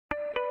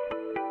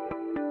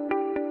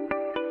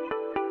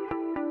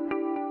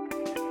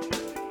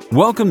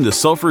Welcome to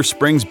Sulphur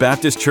Springs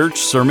Baptist Church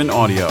Sermon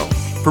Audio.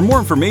 For more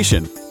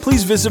information,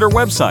 please visit our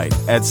website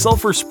at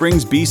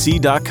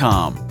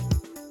sulphurspringsbc.com.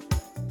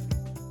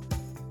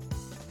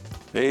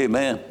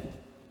 Amen.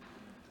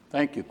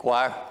 Thank you,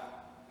 choir.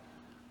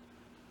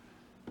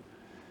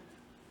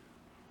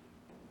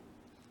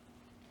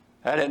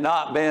 Had it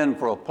not been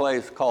for a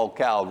place called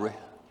Calvary,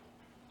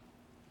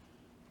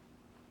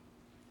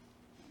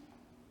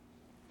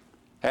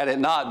 had it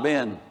not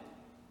been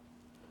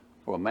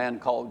for a man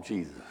called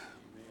Jesus,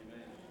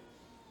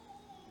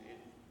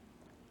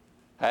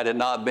 had it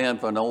not been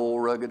for an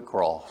old rugged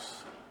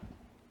cross,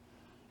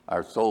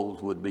 our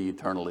souls would be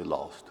eternally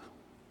lost.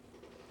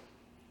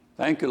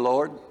 Thank you,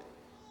 Lord.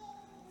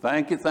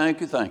 Thank you, thank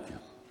you, thank you.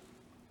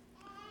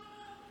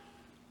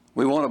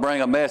 We want to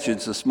bring a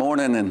message this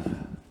morning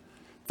in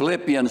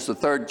Philippians, the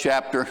 3rd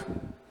chapter,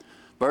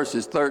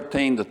 verses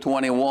 13 to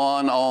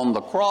 21, on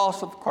the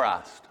cross of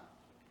Christ.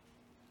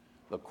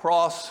 The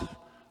cross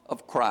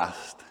of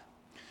Christ.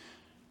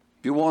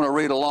 If you want to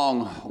read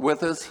along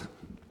with us,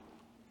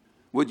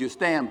 would you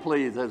stand,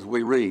 please, as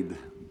we read?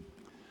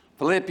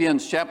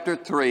 Philippians chapter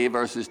 3,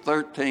 verses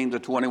 13 to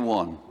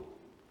 21.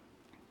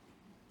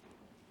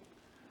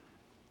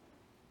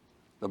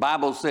 The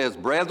Bible says,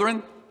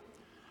 "Brethren,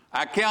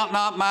 I count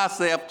not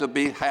myself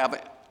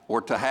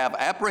to have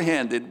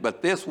apprehended,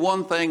 but this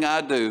one thing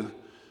I do,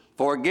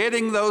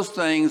 forgetting those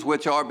things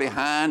which are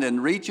behind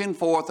and reaching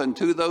forth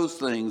unto those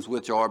things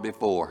which are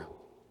before.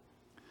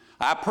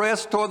 I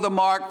press toward the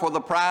mark for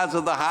the prize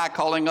of the high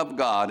calling of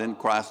God in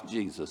Christ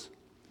Jesus.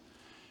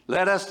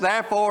 Let us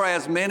therefore,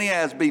 as many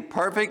as be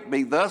perfect,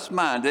 be thus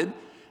minded,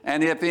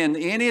 and if in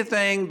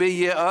anything be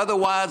ye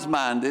otherwise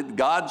minded,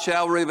 God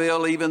shall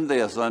reveal even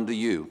this unto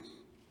you.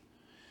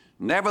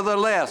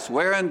 Nevertheless,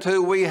 whereunto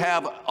we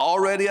have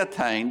already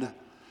attained,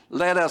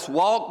 let us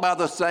walk by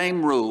the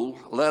same rule,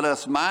 let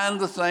us mind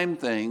the same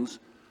things.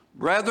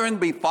 Brethren,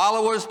 be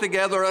followers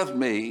together of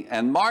me,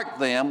 and mark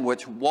them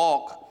which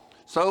walk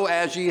so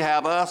as ye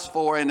have us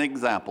for an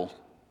example.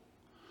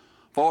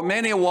 For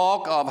many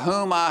walk, of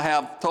whom I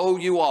have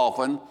told you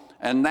often,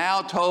 and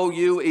now told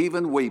you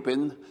even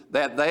weeping,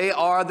 that they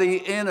are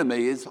the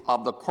enemies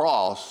of the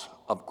cross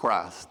of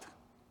Christ,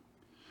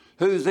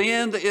 whose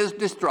end is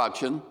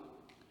destruction,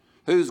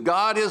 whose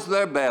God is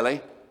their belly,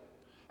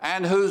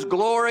 and whose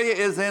glory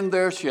is in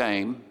their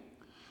shame,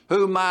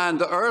 who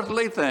mind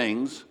earthly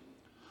things,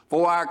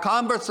 for our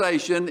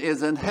conversation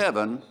is in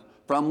heaven,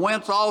 from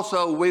whence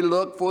also we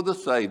look for the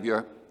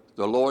Savior,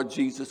 the Lord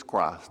Jesus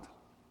Christ,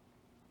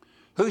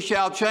 who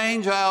shall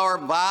change our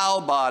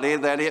vile body,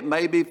 that it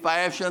may be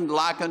fashioned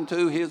like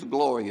unto his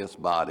glorious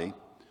body,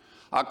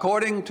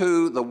 according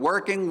to the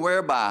working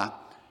whereby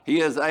he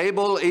is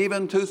able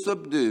even to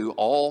subdue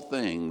all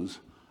things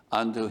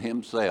unto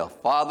himself."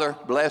 Father,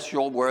 bless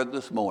your word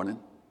this morning.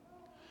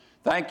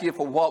 Thank you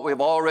for what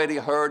we've already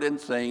heard and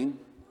seen,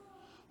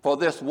 for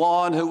this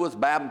one who was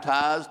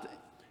baptized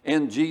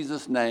in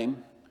Jesus'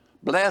 name.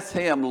 Bless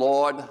him,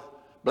 Lord.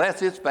 Bless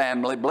his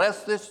family.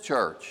 Bless this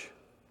church.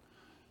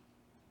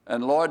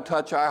 And Lord,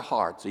 touch our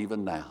hearts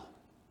even now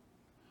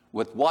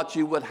with what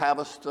you would have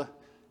us to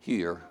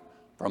hear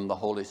from the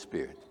Holy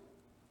Spirit.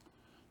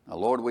 Now,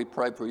 Lord, we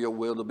pray for your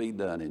will to be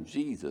done. In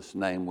Jesus'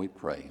 name we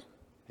pray.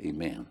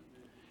 Amen.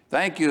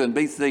 Thank you, and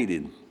be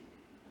seated.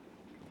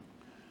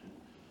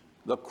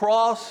 The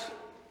cross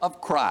of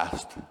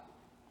Christ.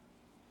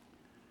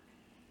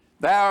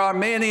 There are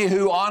many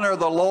who honor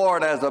the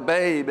Lord as a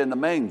babe in the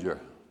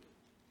manger.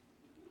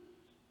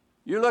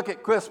 You look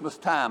at Christmas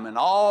time and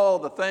all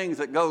the things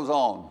that goes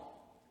on,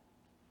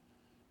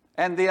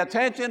 and the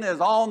attention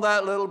is on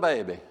that little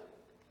baby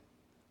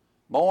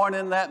born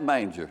in that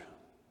manger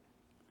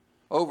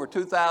over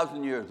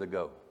 2,000 years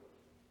ago.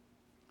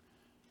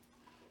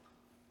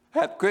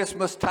 At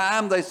Christmas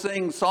time, they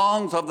sing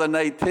songs of the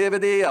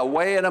Nativity,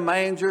 Away in a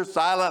Manger,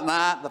 Silent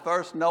Night, the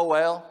first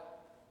Noel.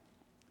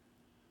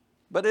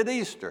 But at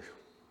Easter,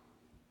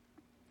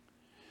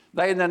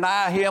 they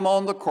deny him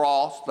on the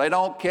cross. They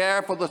don't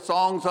care for the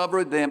songs of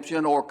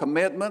redemption or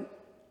commitment.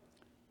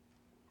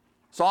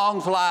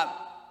 Songs like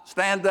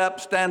stand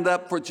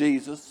up for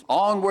Jesus,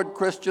 Onward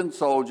Christian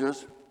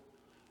Soldiers,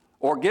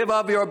 or Give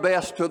of Your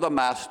Best to the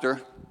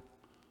Master,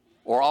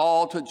 or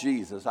All to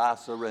Jesus I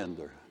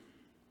Surrender.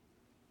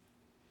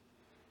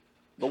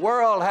 The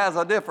world has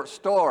a different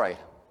story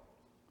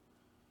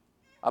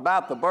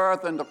about the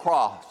birth and the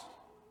cross.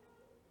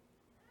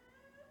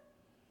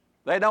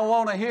 They don't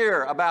want to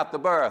hear about the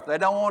birth. They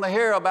don't want to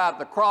hear about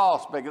the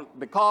cross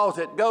because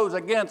it goes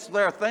against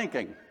their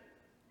thinking,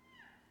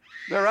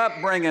 their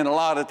upbringing a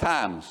lot of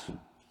times.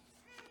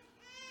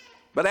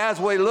 But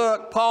as we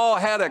look, Paul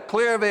had a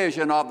clear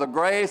vision of the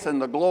grace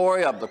and the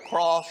glory of the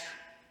cross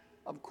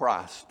of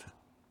Christ.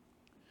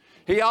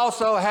 He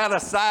also had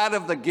a sight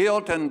of the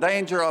guilt and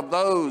danger of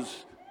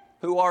those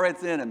who are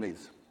its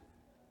enemies.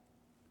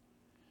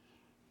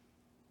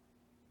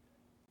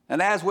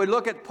 And as we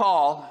look at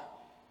Paul,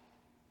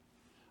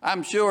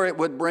 I'm sure it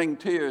would bring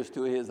tears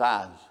to his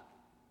eyes.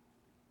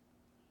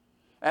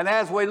 And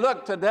as we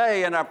look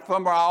today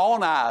from our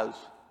own eyes,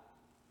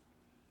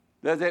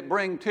 Does it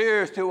bring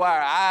tears to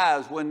our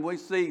eyes when we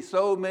see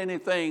so many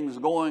things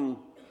going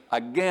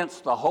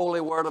against the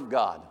holy word of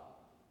God?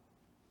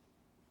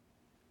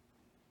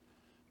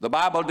 The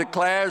Bible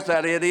declares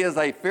that it is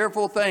a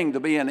fearful thing to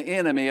be an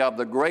enemy of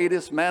the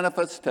greatest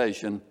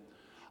manifestation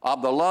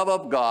of the love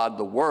of God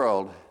the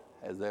world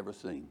has ever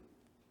seen.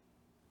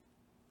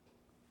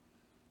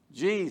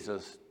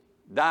 Jesus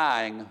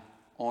dying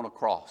on a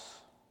cross.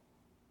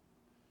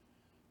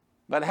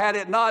 But had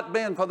it not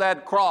been for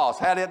that cross,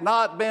 had it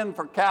not been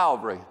for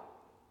Calvary,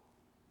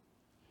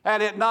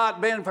 had it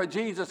not been for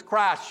Jesus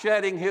Christ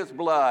shedding his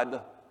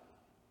blood,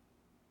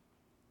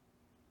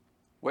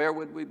 where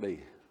would we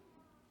be?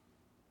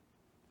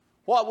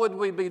 What would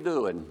we be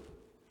doing?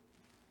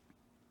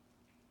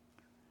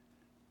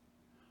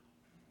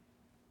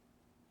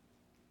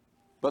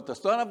 But the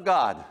Son of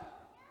God,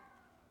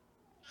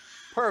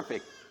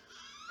 perfect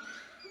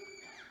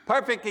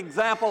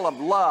example of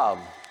love,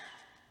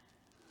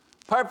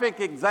 perfect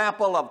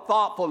example of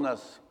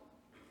thoughtfulness,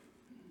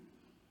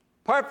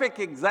 perfect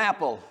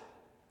example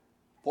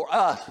for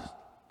us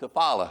to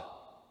follow.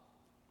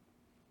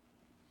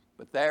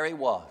 But there he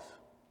was,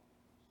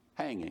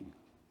 hanging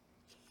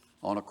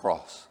on a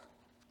cross.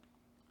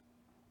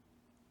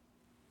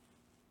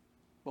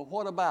 But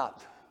what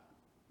about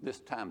this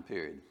time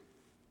period?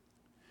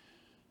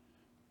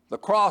 The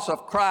cross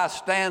of Christ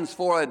stands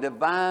for a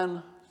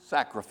divine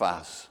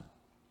sacrifice.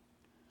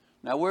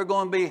 Now, we're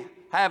going to be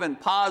having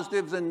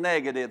positives and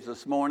negatives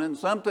this morning.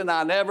 Something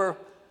I never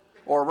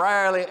or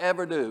rarely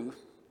ever do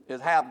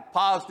is have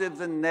positives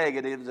and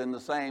negatives in the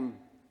same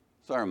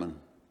sermon.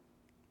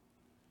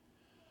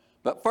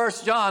 But 1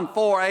 John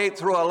 4, 8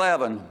 through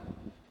 11.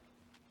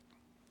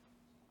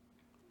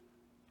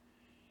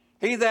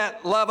 He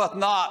that loveth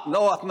not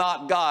knoweth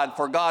not God,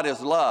 for God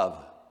is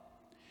love.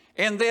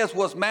 In this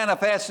was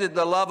manifested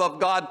the love of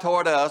God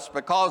toward us,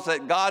 because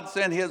that God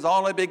sent his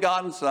only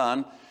begotten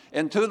Son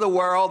into the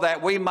world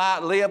that we might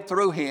live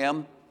through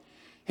him.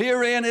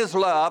 Herein is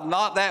love,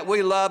 not that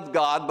we loved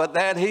God, but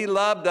that he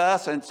loved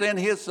us and sent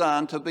his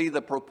Son to be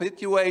the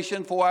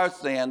propitiation for our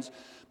sins.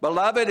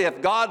 Beloved,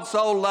 if God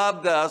so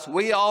loved us,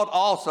 we ought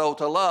also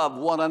to love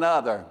one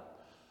another.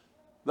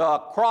 The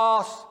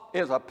cross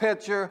is a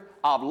picture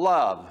of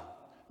love.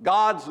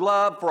 God's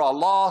love for a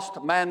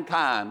lost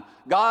mankind.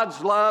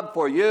 God's love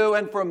for you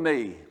and for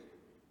me.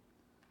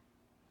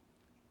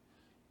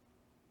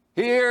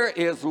 Here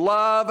is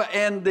love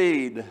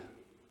indeed.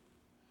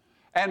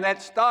 And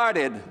that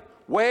started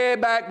way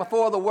back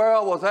before the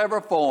world was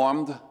ever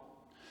formed.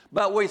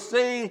 But we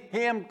see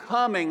him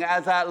coming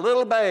as that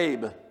little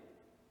babe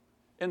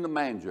in the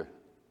manger.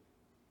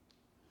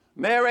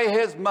 Mary,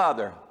 his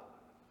mother.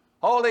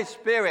 Holy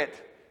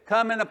Spirit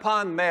coming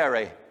upon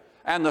Mary.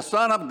 And the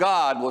Son of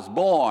God was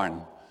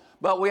born.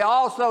 But we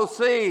also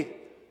see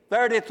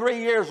 33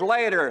 years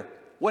later,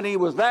 when he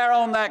was there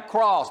on that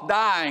cross,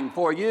 dying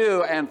for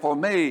you and for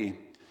me,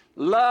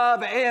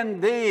 love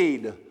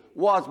indeed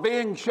was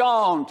being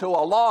shown to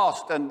a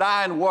lost and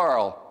dying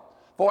world.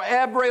 For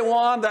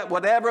everyone that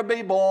would ever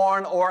be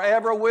born or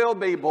ever will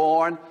be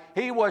born,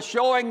 he was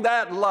showing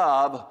that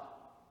love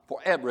for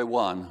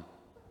everyone.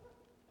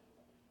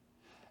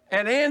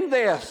 And in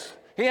this,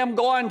 him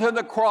going to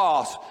the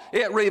cross,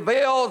 it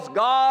reveals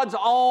God's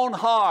own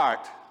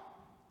heart.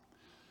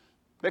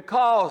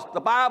 Because the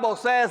Bible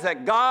says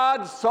that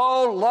God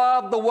so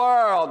loved the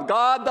world,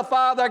 God the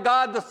Father,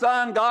 God the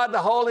Son, God the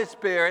Holy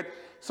Spirit,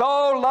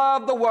 so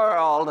loved the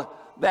world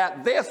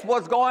that this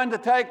was going to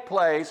take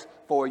place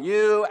for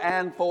you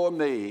and for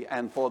me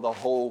and for the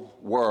whole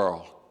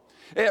world.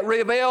 It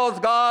reveals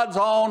God's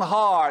own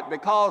heart,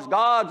 because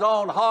God's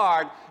own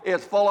heart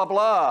is full of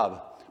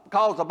love.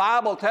 Because the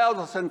Bible tells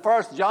us in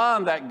 1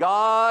 John that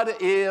God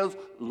is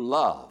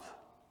love.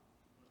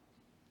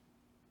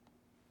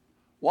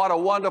 What a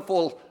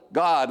wonderful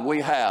God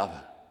we have.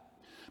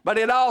 But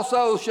it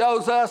also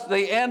shows us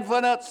the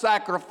infinite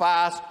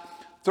sacrifice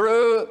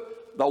through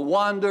the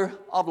wonder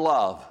of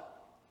love.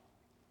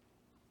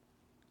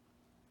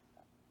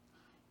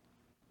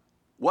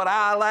 Would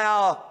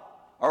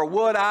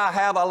I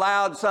have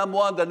allowed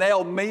someone to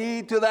nail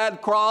me to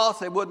that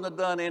cross? It wouldn't have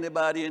done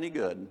anybody any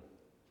good.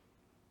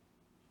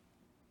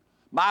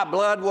 My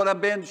blood would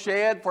have been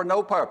shed for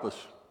no purpose.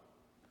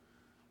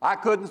 I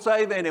couldn't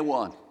save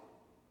anyone.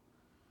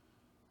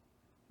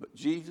 But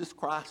Jesus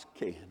Christ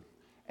can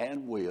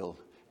and will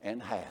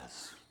and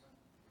has.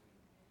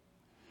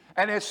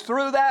 And it's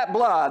through that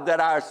blood that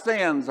our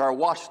sins are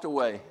washed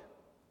away,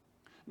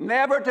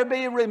 never to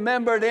be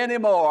remembered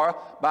anymore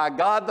by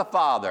God the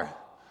Father.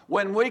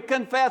 When we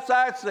confess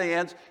our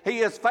sins,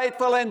 he is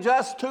faithful and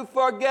just to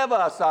forgive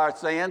us our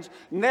sins,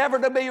 never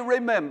to be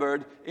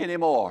remembered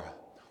anymore.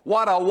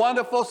 What a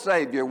wonderful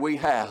Savior we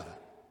have.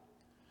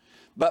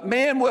 But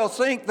men will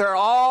sink their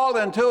all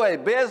into a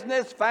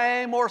business,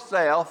 fame, or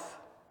self.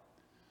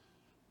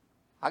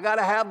 I got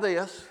to have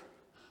this,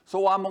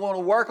 so I'm going to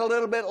work a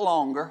little bit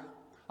longer.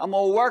 I'm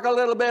going to work a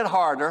little bit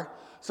harder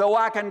so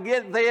I can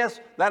get this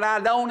that I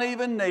don't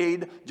even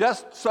need,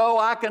 just so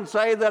I can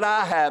say that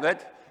I have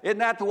it. Isn't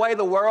that the way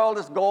the world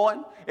is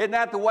going? Isn't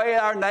that the way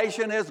our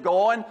nation is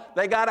going?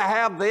 They got to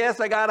have this,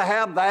 they got to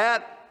have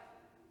that.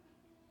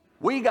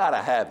 We got to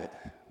have it.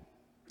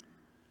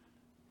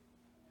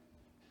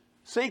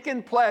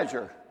 Seeking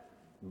pleasure,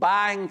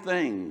 buying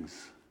things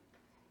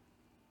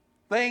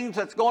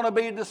that's going to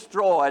be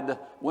destroyed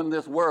when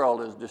this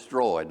world is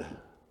destroyed.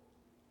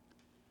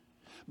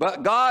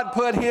 But God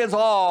put his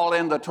all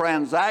in the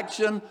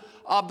transaction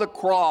of the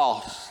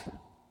cross.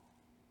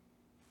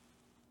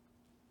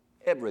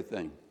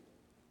 Everything.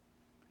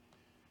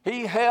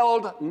 He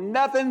held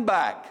nothing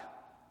back,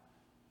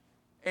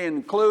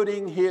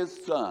 including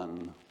his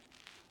son.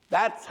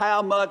 That's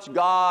how much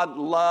God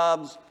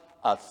loves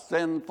a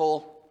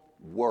sinful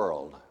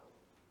world.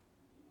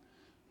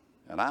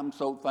 And I'm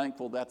so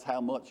thankful that's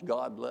how much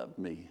God loved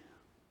me.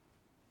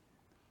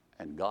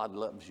 And God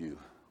loves you.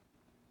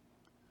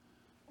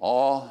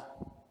 Oh,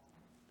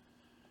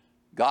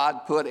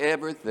 God put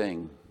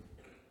everything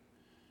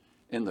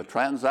in the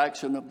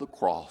transaction of the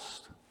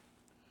cross.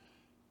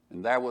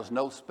 And there was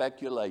no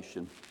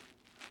speculation.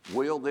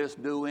 Will this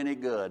do any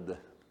good?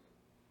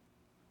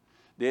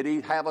 Did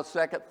he have a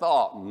second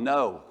thought?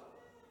 No,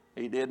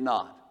 he did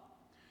not.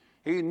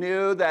 He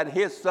knew that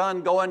his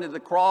son going to the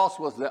cross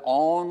was the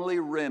only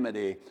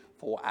remedy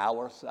for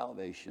our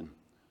salvation,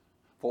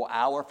 for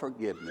our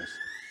forgiveness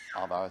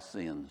of our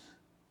sins.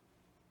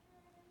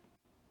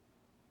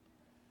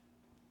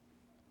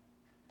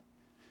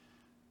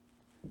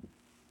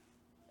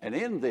 And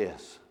in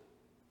this,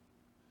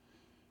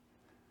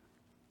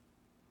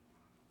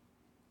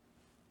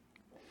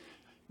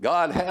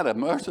 God had a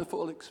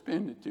merciful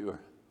expenditure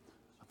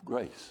of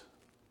grace.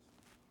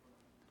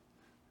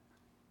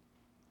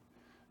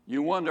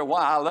 You wonder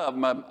why I love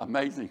my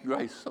amazing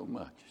grace so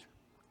much.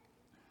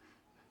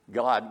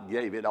 God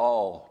gave it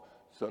all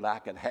so that I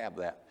could have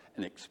that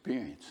and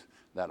experience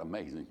that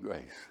amazing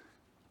grace.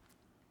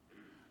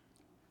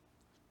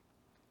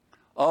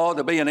 Oh,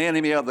 to be an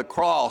enemy of the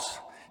cross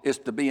is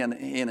to be an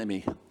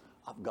enemy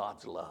of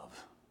God's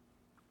love.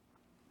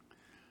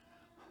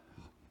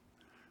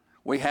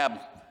 We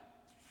have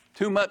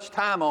too much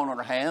time on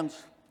our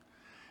hands,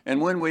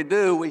 and when we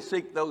do, we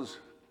seek those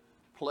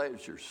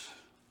pleasures.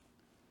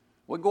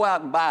 We go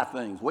out and buy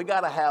things. We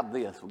got to have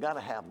this. We got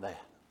to have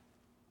that.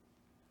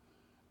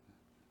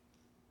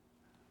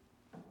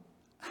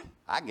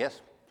 I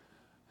guess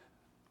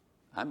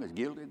I'm as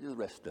guilty as the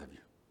rest of you.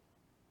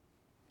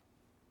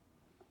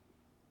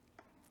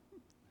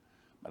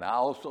 But I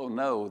also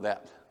know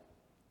that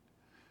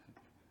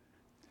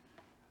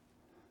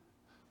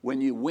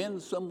when you win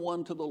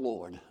someone to the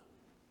Lord,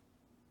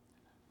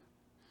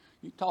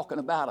 you're talking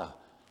about a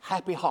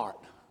happy heart.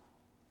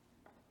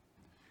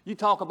 You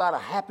talk about a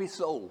happy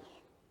soul.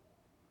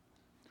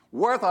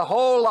 Worth a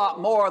whole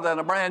lot more than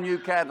a brand new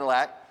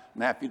Cadillac.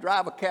 Now, if you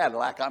drive a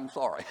Cadillac, I'm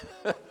sorry.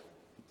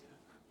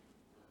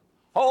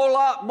 Whole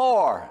lot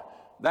more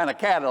than a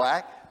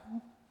Cadillac.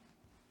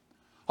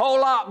 Whole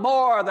lot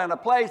more than a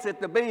place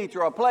at the beach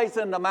or a place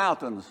in the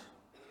mountains.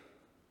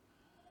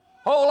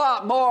 Whole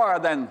lot more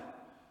than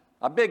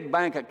a big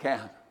bank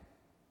account.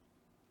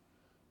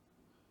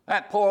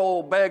 That poor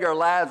old beggar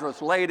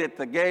Lazarus laid at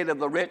the gate of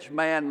the rich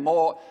man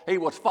more. He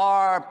was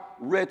far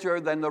richer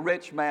than the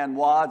rich man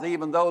was,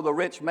 even though the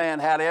rich man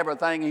had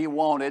everything he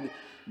wanted.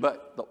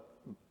 But the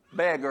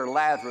beggar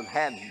Lazarus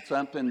had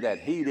something that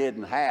he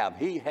didn't have.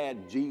 He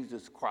had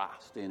Jesus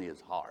Christ in his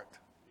heart.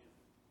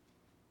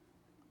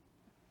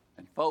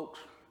 And folks,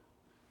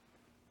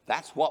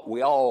 that's what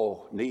we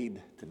all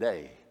need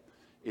today,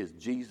 is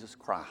Jesus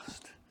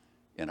Christ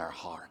in our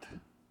heart.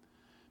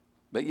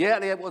 But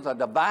yet it was a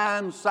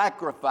divine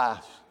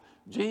sacrifice.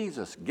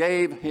 Jesus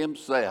gave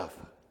himself.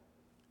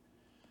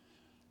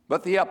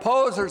 But the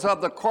opposers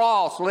of the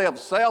cross lived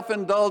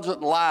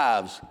self-indulgent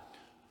lives.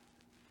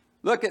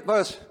 Look at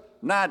verse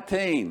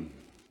 19.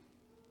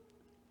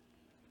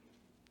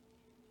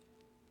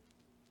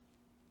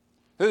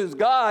 Whose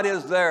God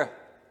is their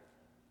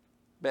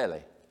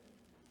belly.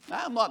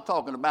 Now, I'm not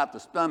talking about the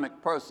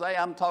stomach per se.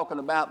 I'm talking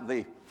about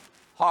the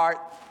heart,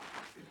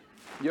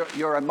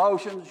 your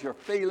emotions, your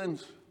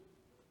feelings.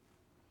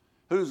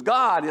 Whose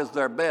God is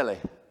their belly.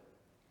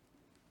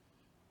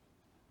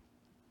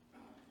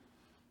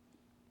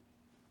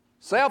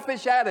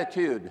 Selfish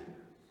attitude.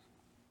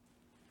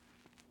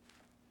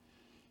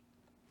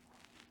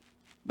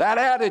 That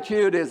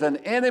attitude is an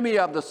enemy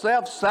of the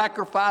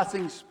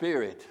self-sacrificing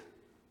spirit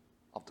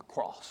of the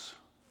cross.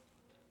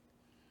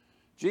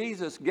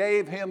 Jesus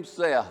gave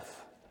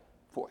himself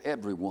for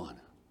everyone.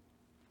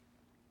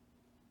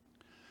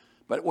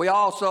 But we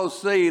also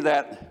see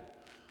that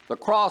the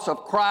cross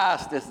of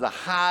Christ is the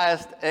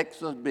highest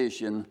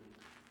exhibition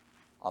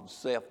of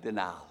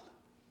self-denial.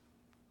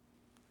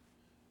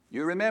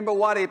 You remember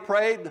what he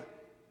prayed?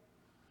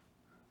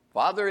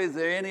 Father, is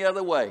there any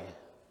other way?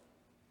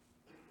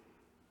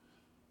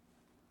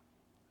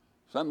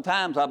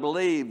 Sometimes I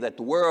believe that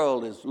the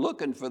world is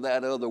looking for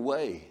that other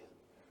way.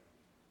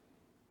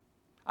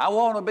 I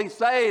want to be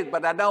saved,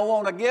 but I don't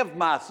want to give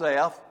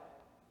myself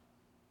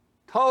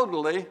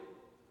totally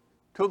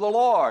to the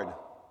Lord.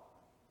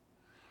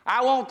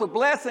 I want the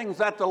blessings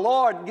that the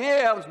Lord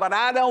gives, but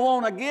I don't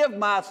want to give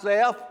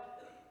myself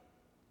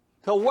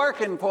to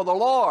working for the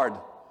Lord,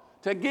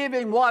 to give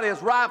Him what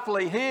is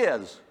rightfully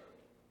His.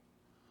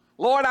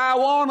 Lord, I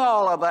want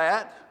all of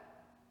that,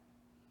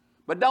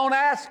 but don't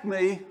ask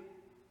me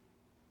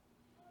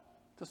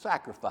to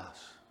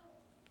sacrifice.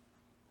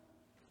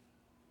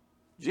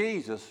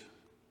 Jesus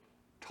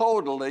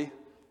totally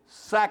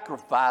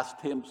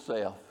sacrificed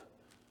Himself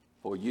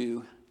for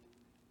you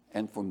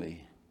and for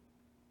me.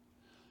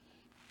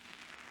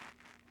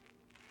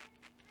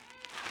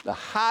 The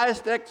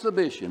highest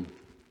exhibition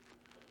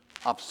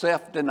of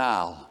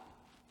self-denial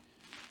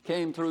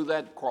came through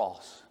that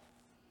cross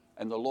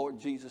and the Lord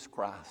Jesus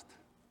Christ.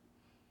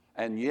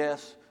 And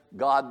yes,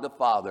 God the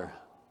Father,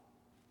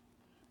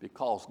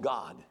 because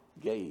God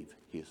gave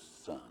His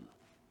Son.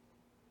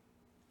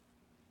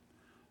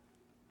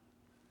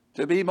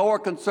 To be more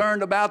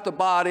concerned about the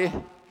body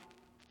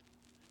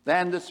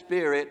than the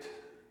spirit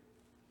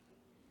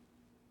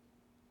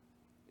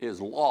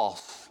is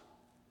loss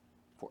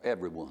for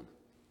everyone.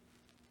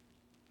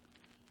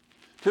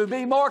 To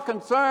be more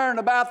concerned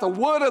about the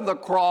wood of the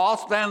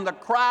cross than the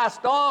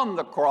Christ on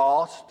the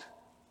cross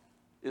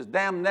is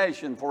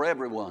damnation for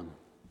everyone.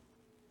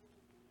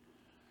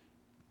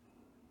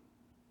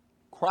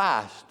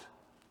 Christ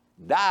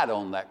died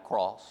on that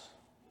cross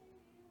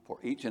for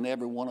each and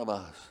every one of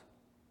us.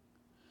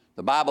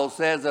 The Bible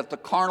says that the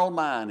carnal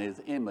mind is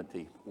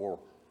enmity or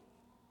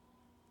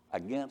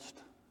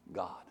against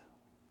God.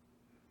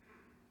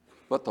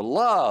 But the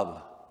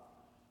love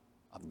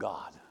of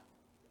God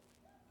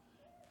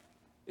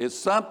is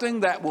something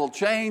that will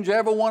change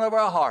every one of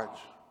our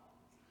hearts.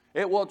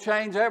 It will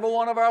change every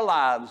one of our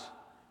lives.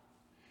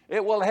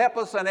 It will help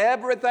us in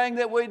everything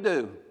that we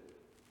do.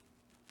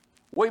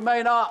 We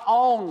may not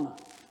own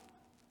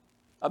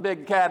a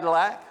big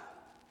Cadillac.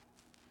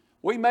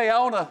 We may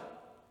own a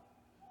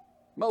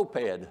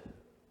moped.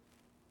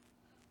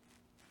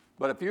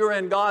 But if you're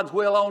in God's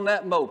will on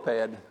that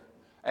moped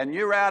and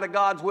you're out of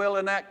God's will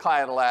in that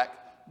Cadillac,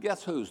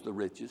 guess who's the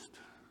richest?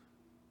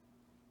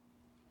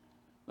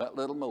 That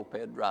little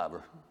moped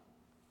driver.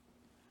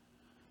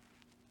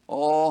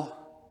 Oh,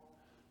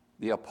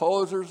 the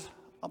opposers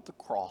of the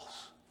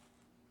cross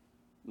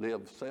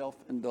live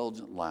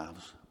self-indulgent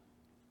lives.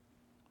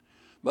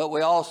 But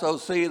we also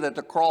see that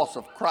the cross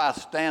of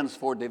Christ stands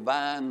for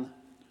divine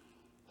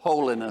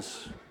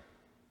holiness.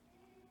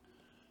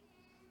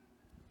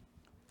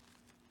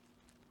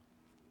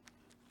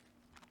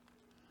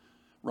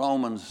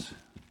 Romans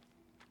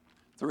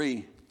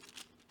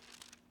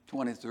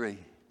 3:23.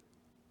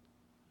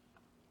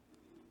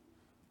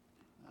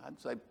 I'd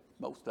say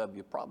most of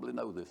you probably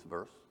know this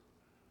verse.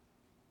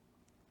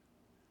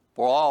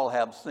 For all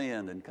have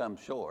sinned and come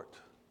short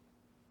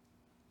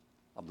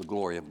of the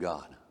glory of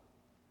God.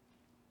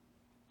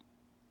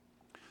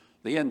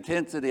 The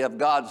intensity of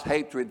God's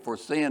hatred for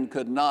sin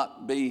could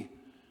not be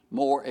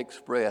more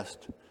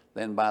expressed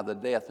than by the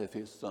death of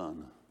His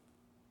Son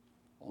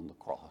on the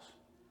cross.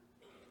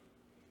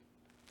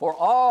 For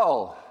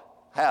all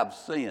have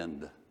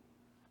sinned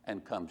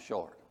and come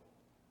short.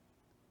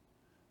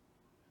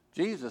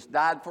 Jesus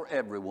died for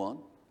everyone,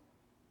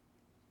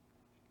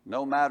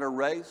 no matter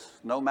race,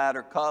 no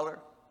matter color,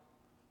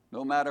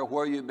 no matter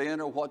where you've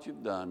been or what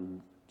you've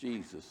done.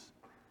 Jesus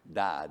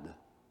died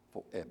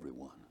for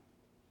everyone.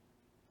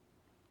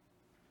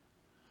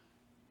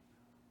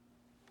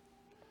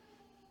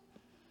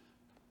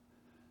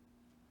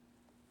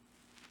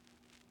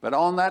 But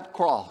on that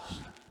cross,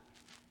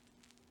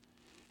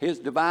 His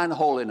divine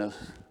holiness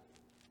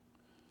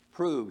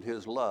proved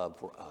His love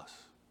for us.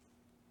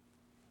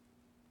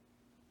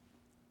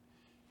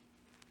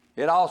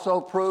 It also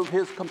proved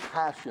His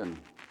compassion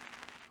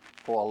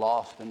for a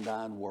lost and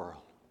dying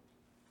world.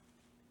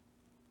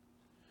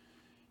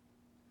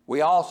 We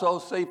also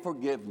see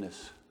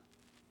forgiveness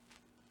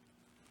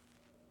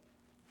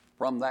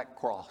from that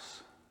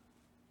cross.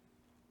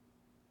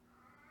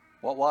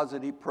 What was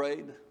it He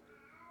prayed?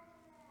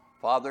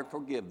 Father,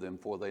 forgive them,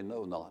 for they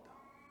know not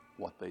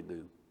what they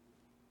do.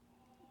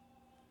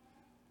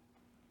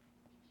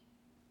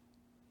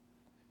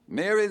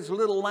 Mary's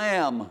little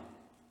lamb,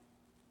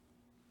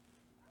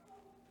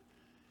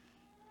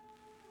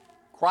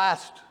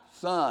 Christ's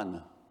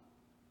Son,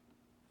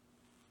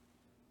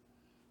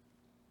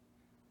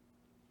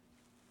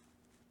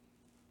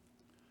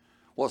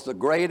 was the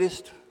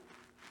greatest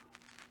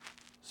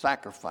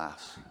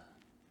sacrifice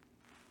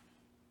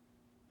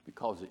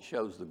because it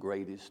shows the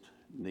greatest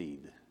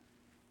need.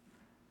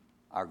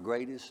 Our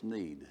greatest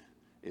need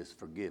is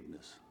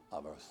forgiveness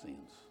of our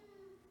sins.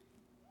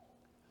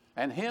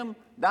 And Him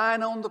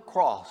dying on the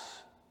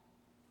cross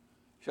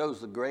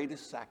shows the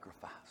greatest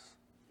sacrifice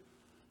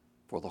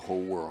for the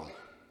whole world.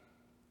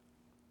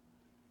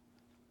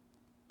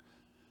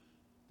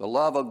 The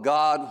love of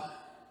God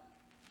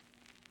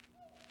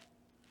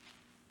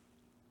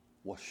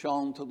was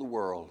shown to the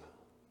world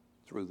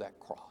through that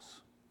cross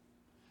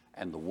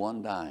and the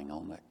one dying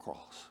on that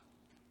cross.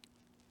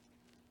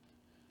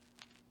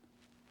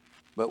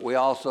 But we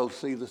also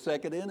see the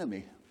second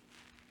enemy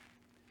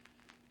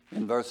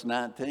in verse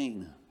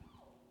 19.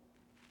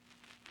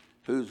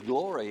 whose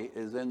glory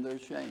is in their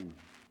shame.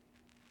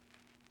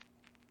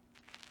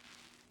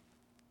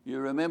 You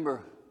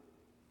remember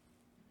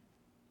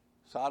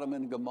Sodom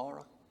and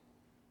Gomorrah?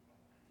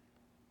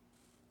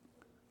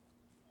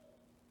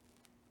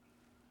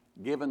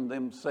 Giving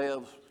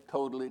themselves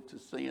totally to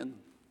sin.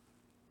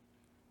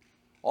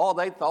 Oh,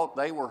 they thought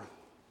they were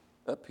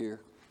up here.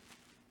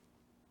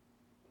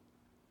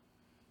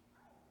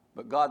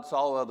 But God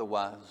saw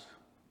otherwise.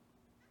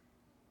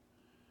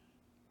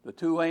 The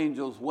two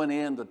angels went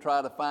in to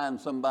try to find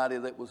somebody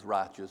that was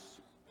righteous,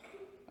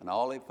 and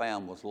all they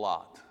found was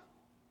Lot,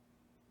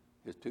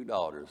 his two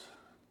daughters,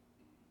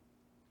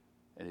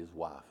 and his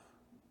wife.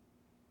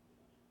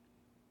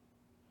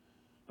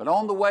 But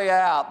on the way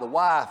out, the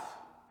wife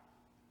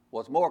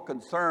was more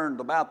concerned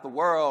about the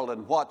world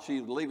and what she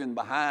was leaving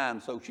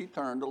behind, so she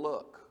turned to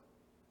look.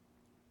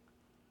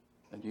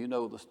 And you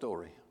know the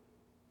story.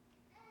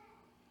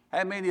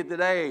 How many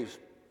today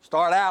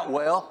start out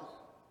well?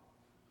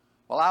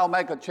 Well, I'll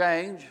make a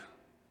change.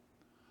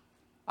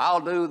 I'll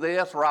do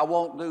this or I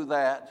won't do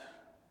that.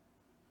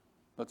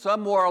 But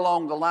somewhere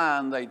along the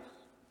line, they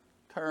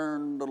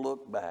turn to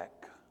look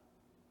back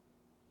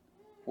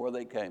where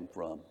they came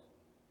from.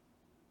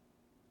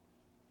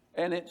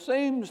 And it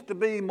seems to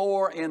be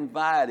more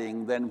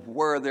inviting than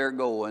where they're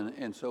going,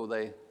 and so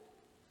they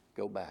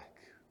go back.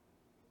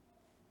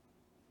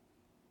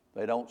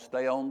 They don't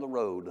stay on the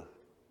road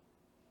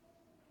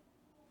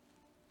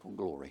for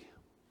glory.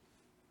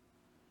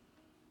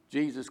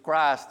 Jesus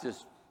Christ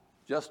is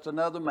just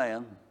another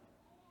man,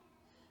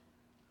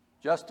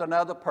 just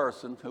another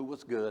person who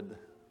was good.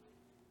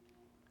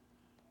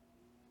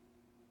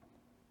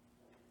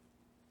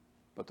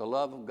 But the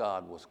love of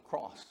God was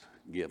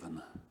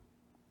cross-given.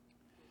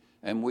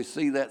 And we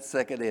see that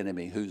second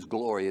enemy whose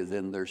glory is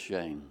in their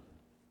shame.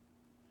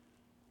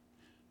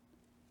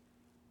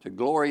 To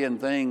glory in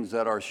things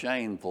that are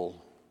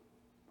shameful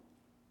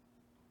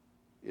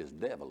is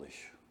devilish.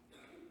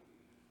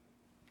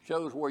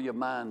 Shows where your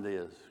mind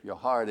is, your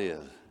heart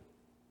is.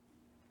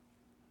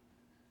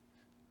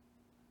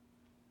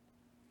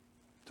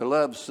 To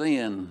love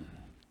sin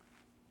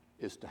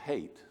is to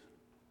hate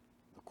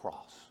the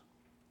cross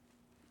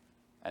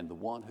and the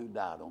one who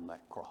died on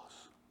that cross.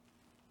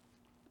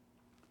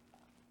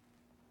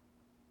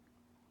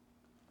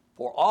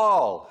 For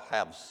all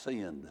have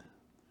sinned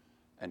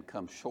and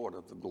come short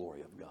of the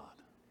glory of God.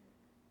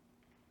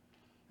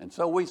 And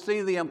so we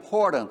see the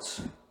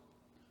importance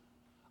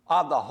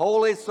of the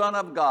Holy Son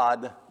of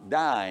God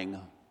dying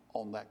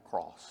on that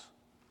cross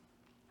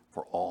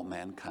for all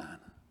mankind.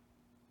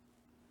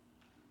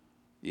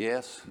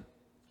 Yes,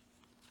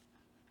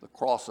 the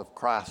cross of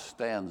Christ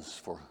stands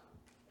for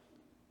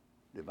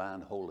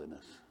divine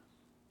holiness.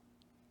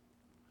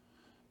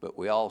 But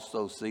we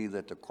also see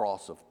that the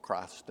cross of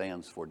Christ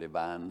stands for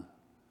divine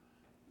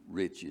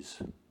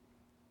riches.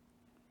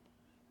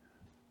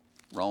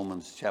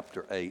 Romans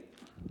chapter 8.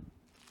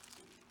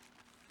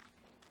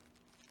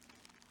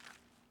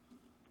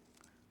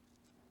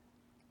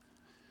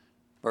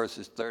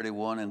 Verses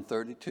 31 and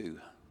 32.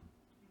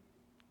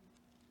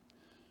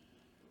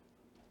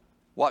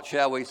 What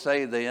shall we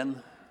say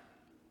then?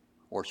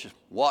 Or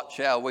what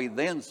shall we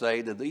then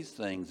say to these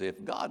things?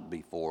 If God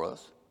be for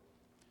us,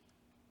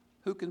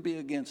 who can be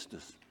against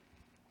us?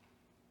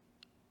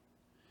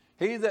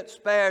 He that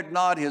spared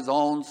not his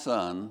own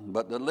Son,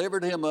 but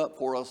delivered him up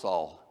for us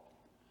all,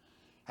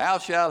 how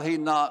shall he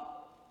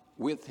not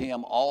with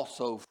him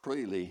also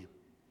freely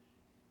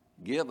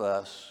give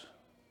us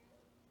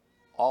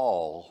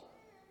all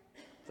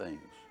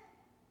things?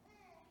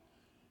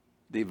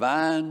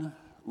 Divine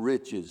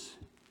riches.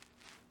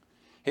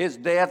 His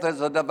death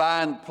is a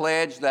divine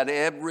pledge that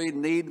every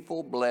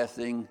needful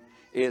blessing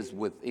is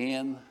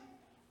within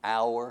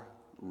our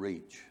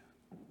reach.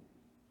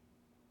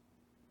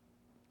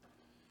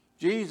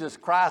 Jesus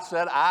Christ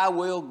said, I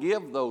will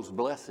give those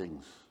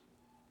blessings.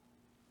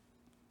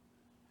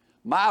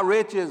 My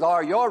riches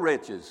are your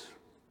riches.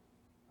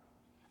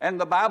 And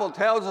the Bible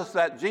tells us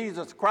that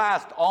Jesus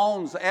Christ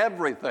owns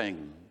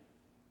everything.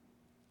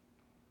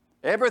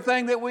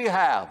 Everything that we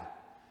have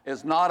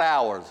is not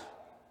ours.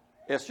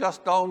 It's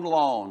just on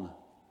loan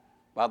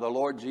by the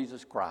Lord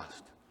Jesus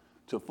Christ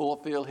to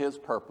fulfill his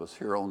purpose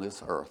here on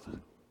this earth.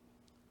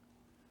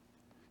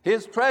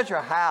 His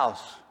treasure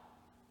house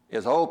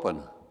is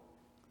open.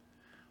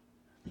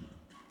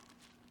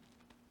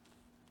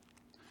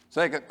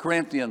 2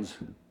 Corinthians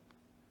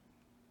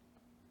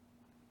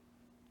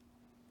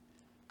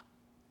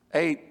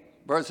 8,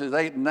 verses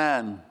 8 and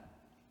 9.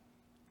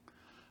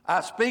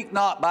 I speak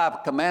not by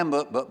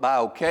commandment, but by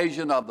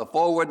occasion of the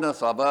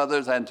forwardness of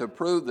others, and to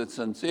prove the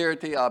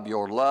sincerity of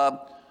your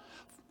love.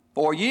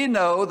 For ye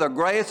know the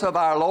grace of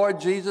our Lord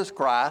Jesus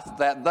Christ,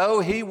 that though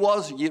he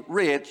was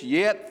rich,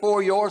 yet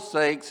for your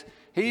sakes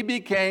he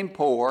became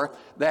poor,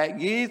 that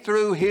ye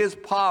through his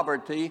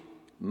poverty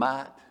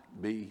might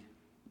be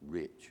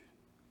rich.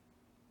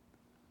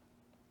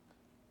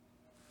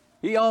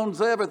 He owns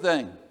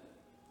everything.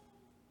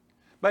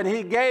 But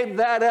he gave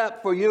that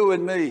up for you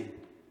and me.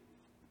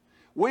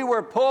 We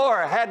were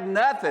poor, had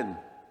nothing.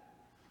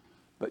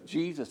 But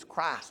Jesus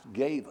Christ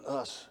gave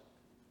us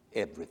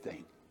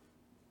everything,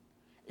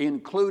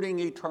 including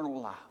eternal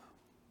life,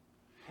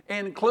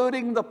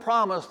 including the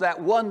promise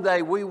that one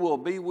day we will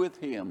be with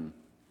him.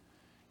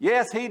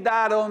 Yes, he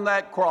died on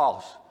that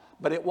cross,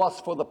 but it was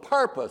for the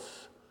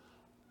purpose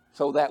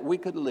so that we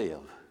could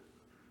live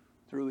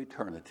through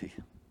eternity.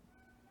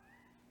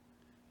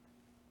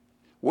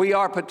 We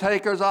are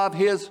partakers of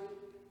his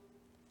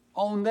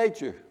own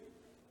nature.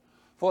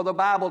 For the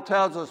Bible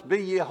tells us,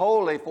 "Be ye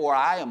holy, for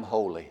I am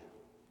holy."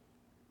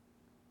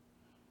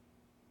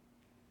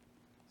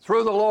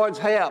 Through the Lord's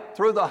help,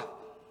 through the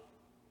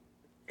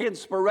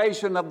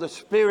inspiration of the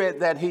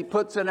Spirit that he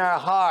puts in our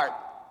heart,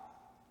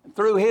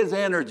 through his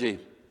energy,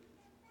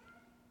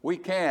 we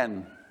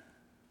can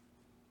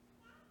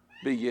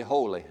be ye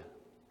holy.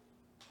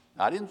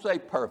 I didn't say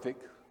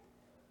perfect.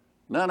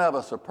 None of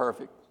us are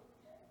perfect.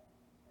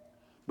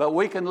 But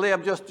we can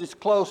live just as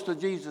close to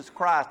Jesus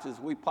Christ as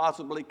we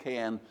possibly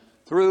can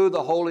through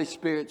the Holy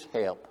Spirit's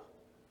help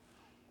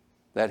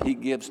that he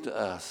gives to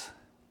us.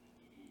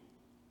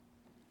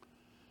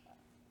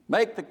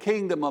 Make the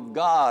kingdom of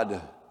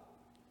God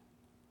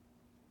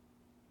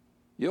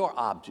your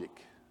object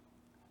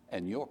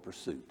and your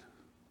pursuit.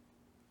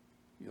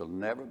 You'll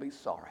never be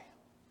sorry.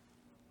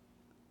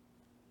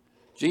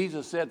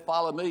 Jesus said,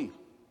 "Follow me."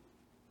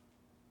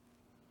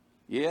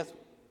 Yes,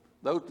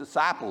 those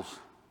disciples,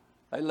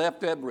 they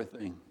left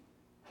everything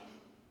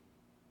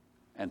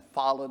and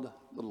followed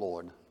the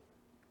Lord.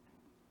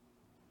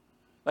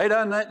 They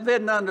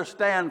didn't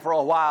understand for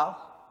a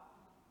while.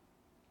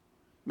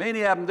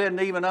 Many of them didn't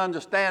even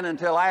understand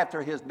until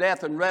after his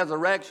death and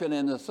resurrection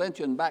and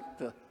ascension back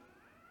to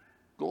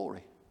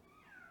glory.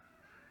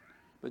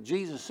 But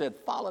Jesus said,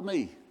 "Follow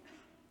me,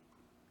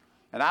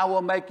 and I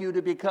will make you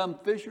to become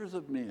fishers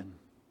of men."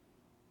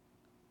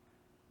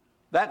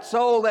 That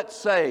soul that's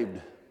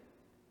saved.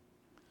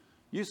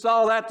 You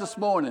saw that this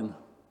morning.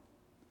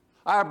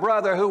 Our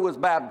brother who was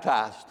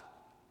baptized.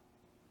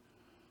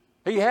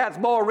 He has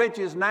more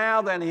riches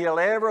now than he'll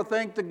ever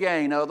think to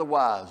gain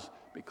otherwise,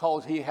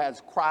 because he has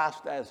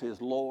Christ as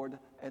his Lord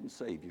and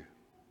Savior.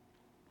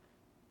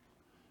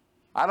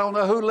 I don't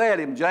know who led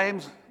him.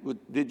 James,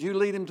 did you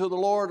lead him to the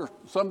Lord or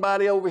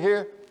somebody over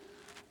here?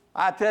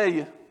 I tell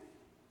you,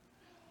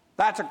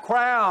 that's a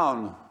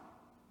crown,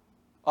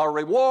 a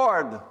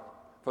reward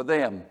for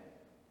them.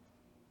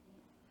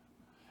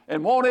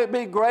 And won't it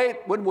be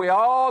great when we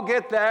all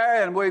get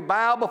there and we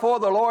bow before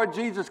the Lord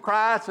Jesus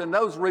Christ, and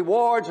those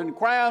rewards and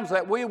crowns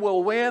that we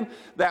will win,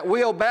 that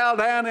we'll bow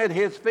down at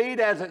his feet,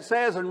 as it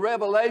says in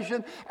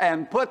Revelation,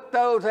 and put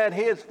those at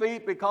his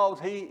feet because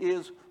he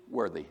is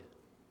worthy.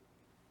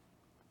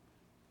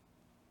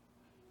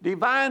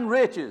 Divine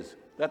riches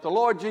that the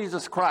Lord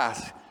Jesus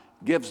Christ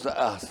gives to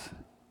us.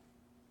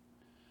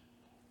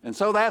 And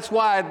so that's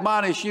why I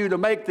admonish you to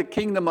make the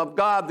kingdom of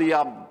God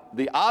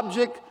the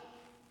object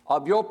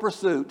of your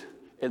pursuit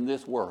in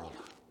this world.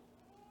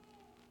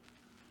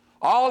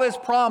 All is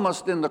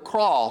promised in the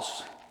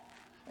cross,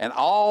 and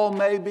all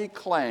may be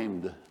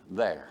claimed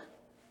there,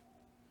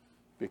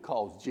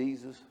 because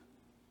Jesus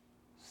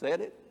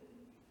said it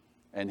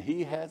and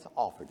he has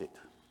offered it.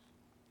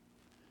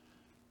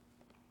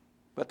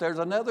 But there's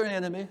another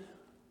enemy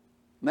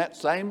in that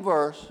same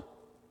verse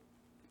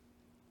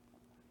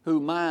who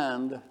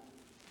mind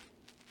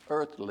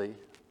earthly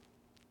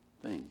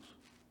things.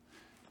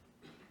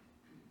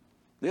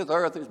 This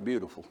earth is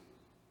beautiful,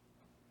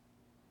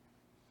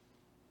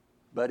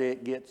 but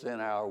it gets in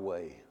our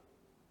way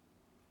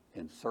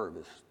in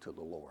service to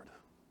the Lord.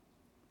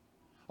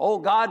 Oh,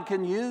 God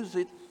can use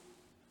it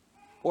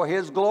for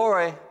his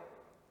glory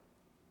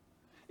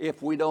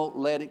if we don't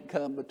let it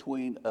come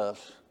between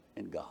us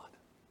and God.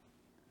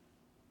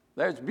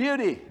 There's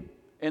beauty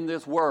in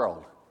this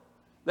world.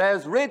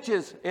 There's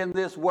riches in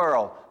this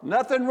world.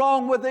 Nothing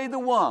wrong with either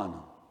one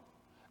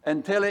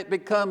until it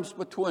becomes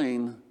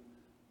between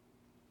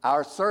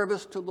our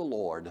service to the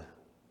Lord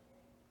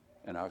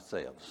and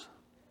ourselves.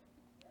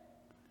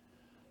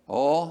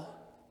 Oh,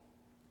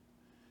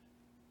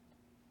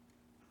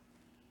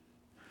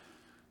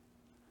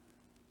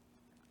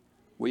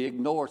 we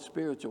ignore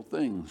spiritual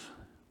things.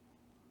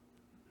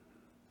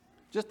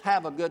 Just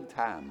have a good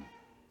time.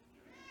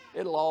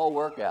 It'll all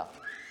work out.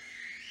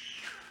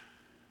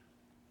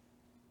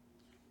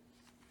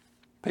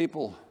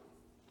 People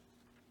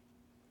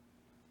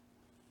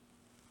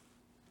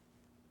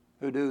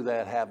who do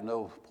that have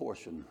no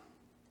portion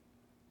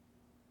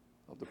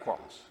of the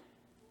cross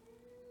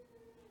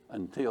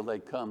until they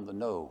come to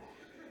know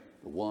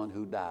the one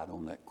who died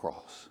on that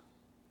cross.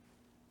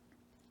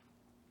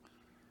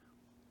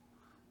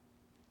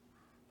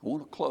 I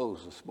want to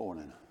close this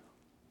morning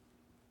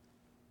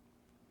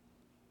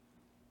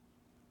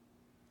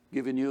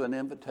giving you an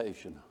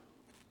invitation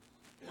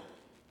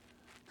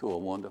to a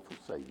wonderful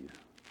Savior.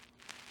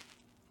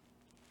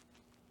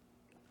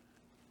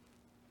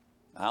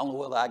 I don't know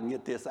whether I can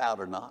get this out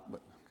or not,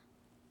 but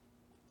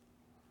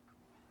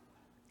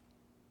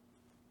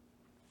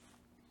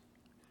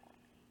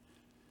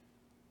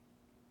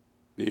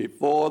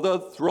Before the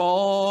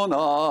throne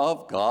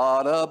of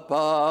God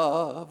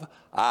above,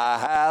 I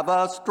have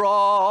a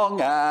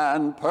strong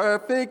and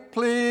perfect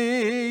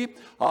plea,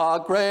 a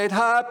great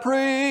high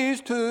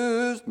priest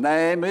whose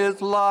name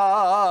is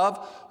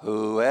love,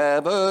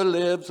 whoever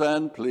lives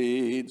and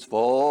pleads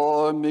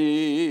for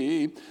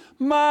me.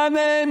 My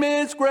name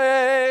is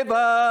graven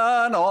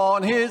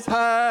on his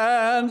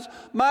hands,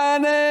 my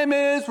name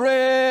is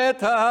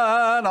written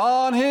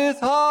on his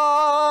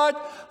heart.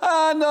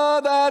 I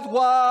know that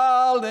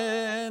while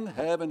in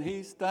heaven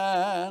he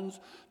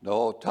stands,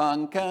 no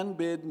tongue can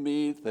bid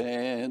me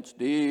thence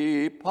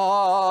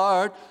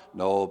depart.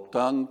 No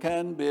tongue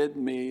can bid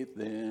me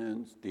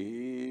thence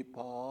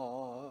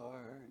depart.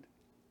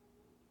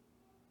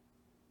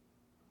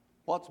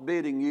 What's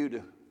bidding you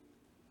to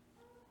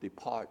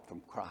depart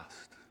from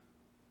Christ?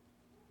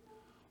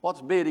 What's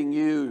bidding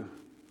you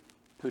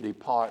to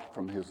depart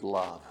from his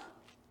love,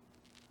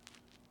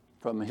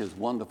 from his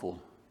wonderful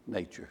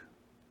nature,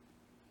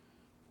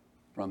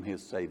 from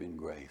his saving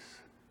grace?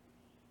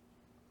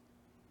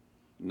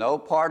 No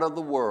part of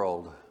the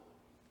world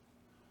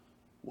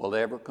will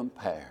ever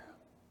compare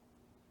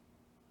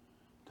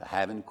to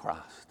having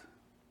Christ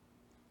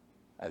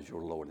as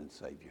your Lord and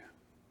Savior.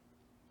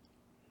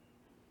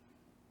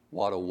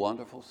 What a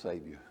wonderful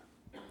Savior.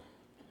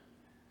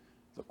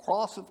 The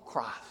cross of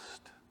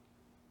Christ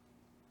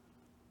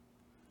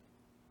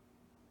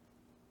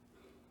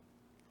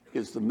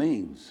is the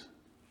means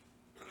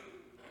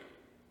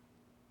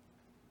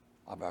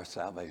of our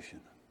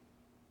salvation.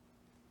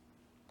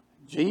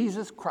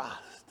 Jesus Christ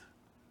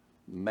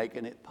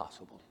making it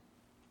possible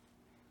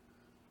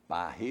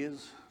by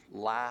his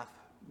life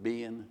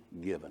being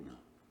given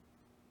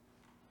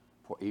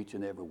for each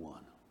and every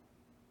one.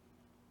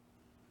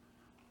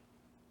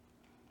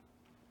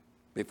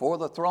 Before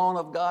the throne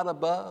of God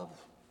above,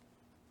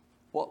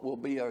 what will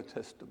be our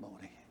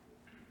testimony?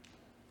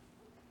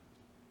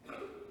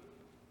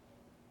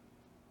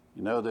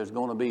 You know, there's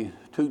going to be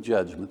two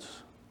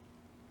judgments,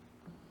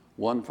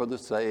 one for the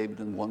saved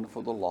and one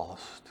for the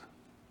lost.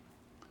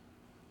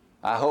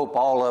 I hope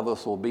all of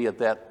us will be at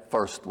that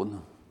first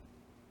one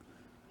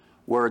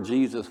where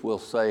Jesus will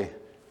say,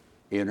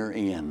 enter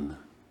in.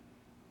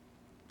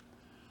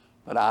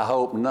 But I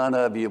hope none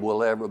of you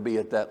will ever be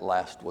at that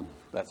last one,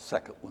 that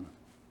second one,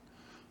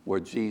 where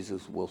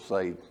Jesus will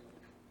say,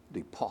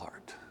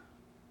 depart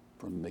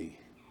from me.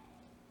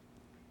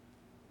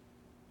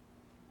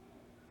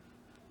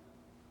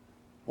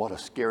 What a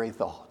scary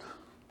thought.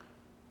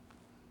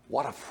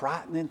 What a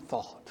frightening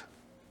thought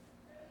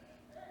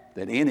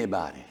that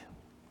anybody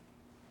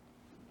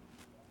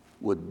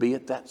would be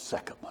at that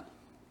second one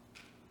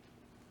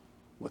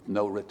with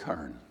no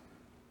return,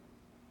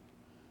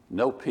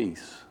 no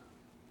peace,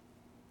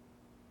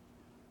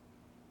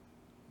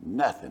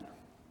 nothing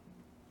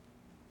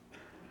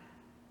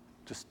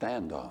to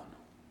stand on.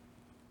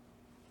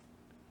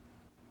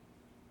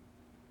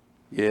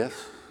 Yes,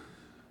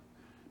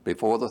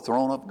 before the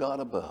throne of God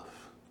above,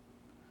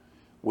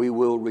 we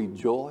will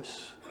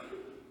rejoice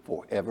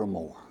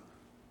forevermore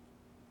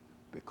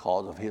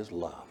because of his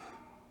love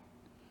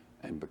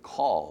and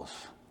because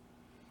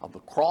of the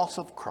cross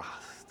of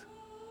Christ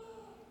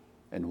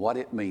and what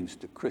it means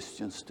to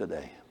Christians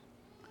today.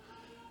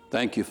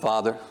 Thank you,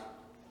 Father,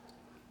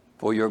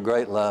 for your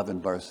great love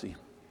and mercy.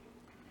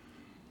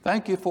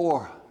 Thank you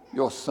for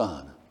your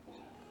Son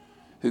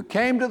who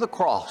came to the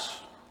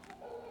cross,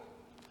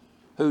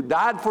 who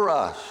died for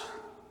us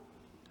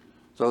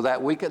so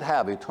that we could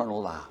have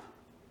eternal life.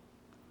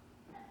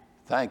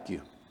 Thank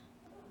you.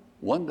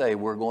 One day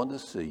we're going to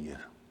see you.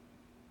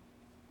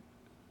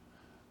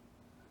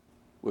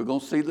 We're going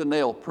to see the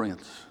nail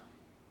prints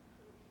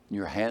in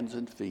your hands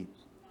and feet.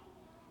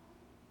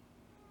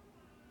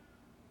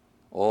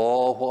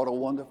 Oh, what a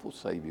wonderful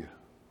Savior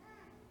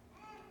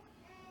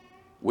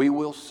we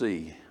will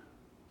see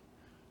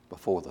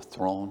before the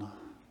throne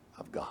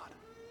of God.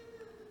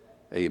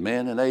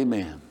 Amen and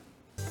amen.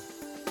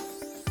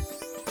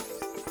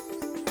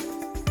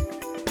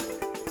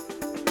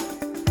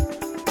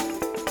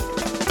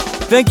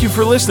 Thank you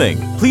for listening.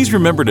 Please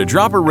remember to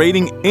drop a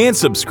rating and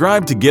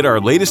subscribe to get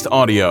our latest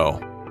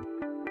audio.